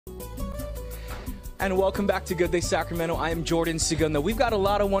And welcome back to Good Day Sacramento. I am Jordan Segundo. We've got a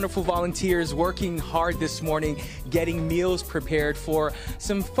lot of wonderful volunteers working hard this morning, getting meals prepared for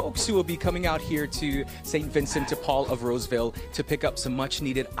some folks who will be coming out here to St. Vincent de Paul of Roseville to pick up some much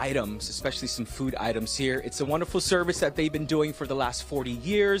needed items, especially some food items here. It's a wonderful service that they've been doing for the last 40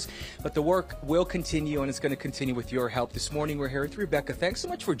 years, but the work will continue and it's going to continue with your help. This morning we're here with Rebecca. Thanks so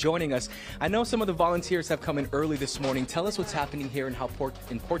much for joining us. I know some of the volunteers have come in early this morning. Tell us what's happening here and how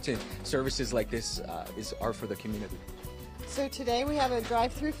important services like this are for the community. So today we have a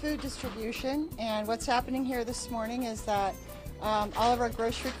drive-through food distribution, and what's happening here this morning is that all of our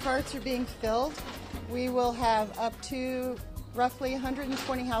grocery carts are being filled. We will have up to roughly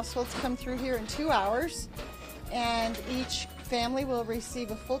 120 households come through here in 2 hours, and each family will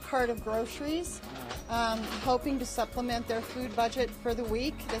receive a full cart of groceries, hoping to supplement their food budget for the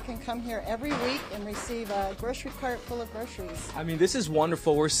week. They can come here every week and receive a grocery cart full of groceries. I mean, this is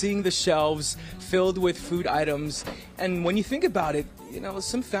wonderful. We're seeing the shelves filled with food items, and when you think about it, you know,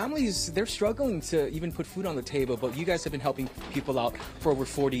 some families, they're struggling to even put food on the table, but you guys have been helping people out for over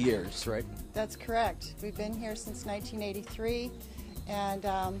 40 years, right? That's correct. We've been here since 1983,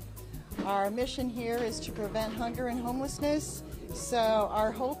 and our mission here is to prevent hunger and homelessness. So our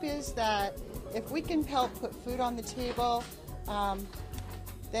hope is that if we can help put food on the table,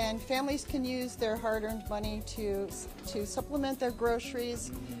 then families can use their hard-earned money to supplement their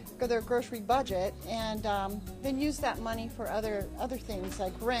groceries, their grocery budget, and then use that money for other things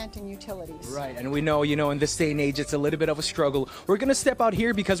like rent and utilities. Right, and we know, in this day and age, it's a little bit of a struggle. We're going to step out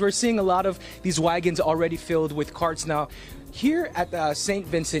here because we're seeing a lot of these wagons already filled with carts now. Here at St.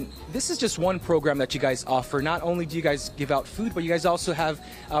 Vincent, this is just one program that you guys offer. Not only do you guys give out food, but you guys also have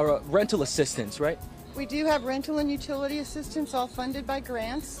rental assistance, right? We do have rental and utility assistance, all funded by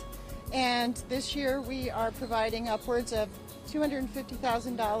grants. And this year we are providing upwards of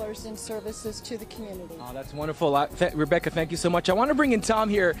 $250,000 in services to the community. Oh, that's wonderful. Rebecca, thank you so much. I want to bring in Tom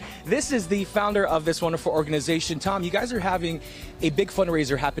here. This is the founder of this wonderful organization. Tom, you guys are having a big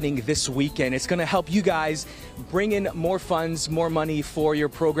fundraiser happening this weekend. It's going to help you guys bring in more funds, more money for your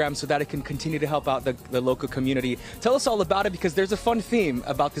program so that it can continue to help out the local community. Tell us all about it, because there's a fun theme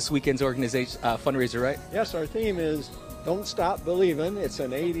about this weekend's fundraiser, right? Yes, our theme is Don't Stop Believin'. It's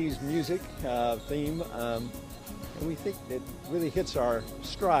an 80s music theme. And we think it really hits our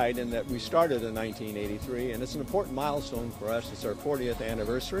stride in that we started in 1983, and it's an important milestone for us. It's our 40th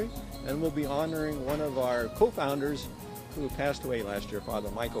anniversary, and we'll be honoring one of our co-founders who passed away last year,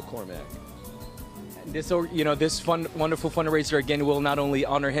 Father Michael Cormack. This wonderful fundraiser again will not only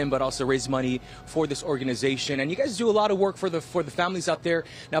honor him but also raise money for this organization. And you guys do a lot of work for the families out there.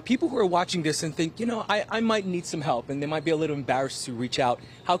 Now, people who are watching this and think, I might need some help, and they might be a little embarrassed to reach out.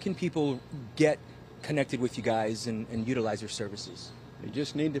 How can people get connected with you guys and utilize your services? They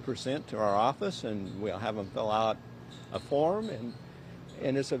just need to present to our office, and we'll have them fill out a form,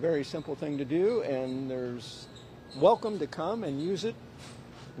 and it's a very simple thing to do, and there's welcome to come and use it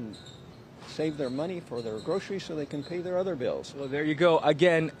and save their money for their groceries so they can pay their other bills. Well, there you go.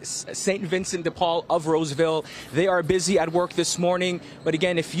 Again, St. Vincent de Paul of Roseville. They are busy at work this morning. But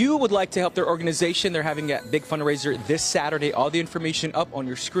again, if you would like to help their organization, they're having a big fundraiser this Saturday. All the information up on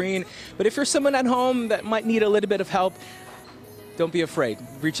your screen. But if you're someone at home that might need a little bit of help, don't be afraid.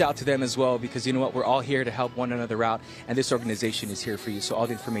 Reach out to them as well, because you know what? We're all here to help one another out, and this organization is here for you. So all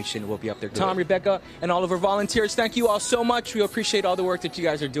the information will be up there. Tom, Rebecca, and all of our volunteers, thank you all so much. We appreciate all the work that you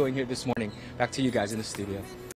guys are doing here this morning. Back to you guys in the studio.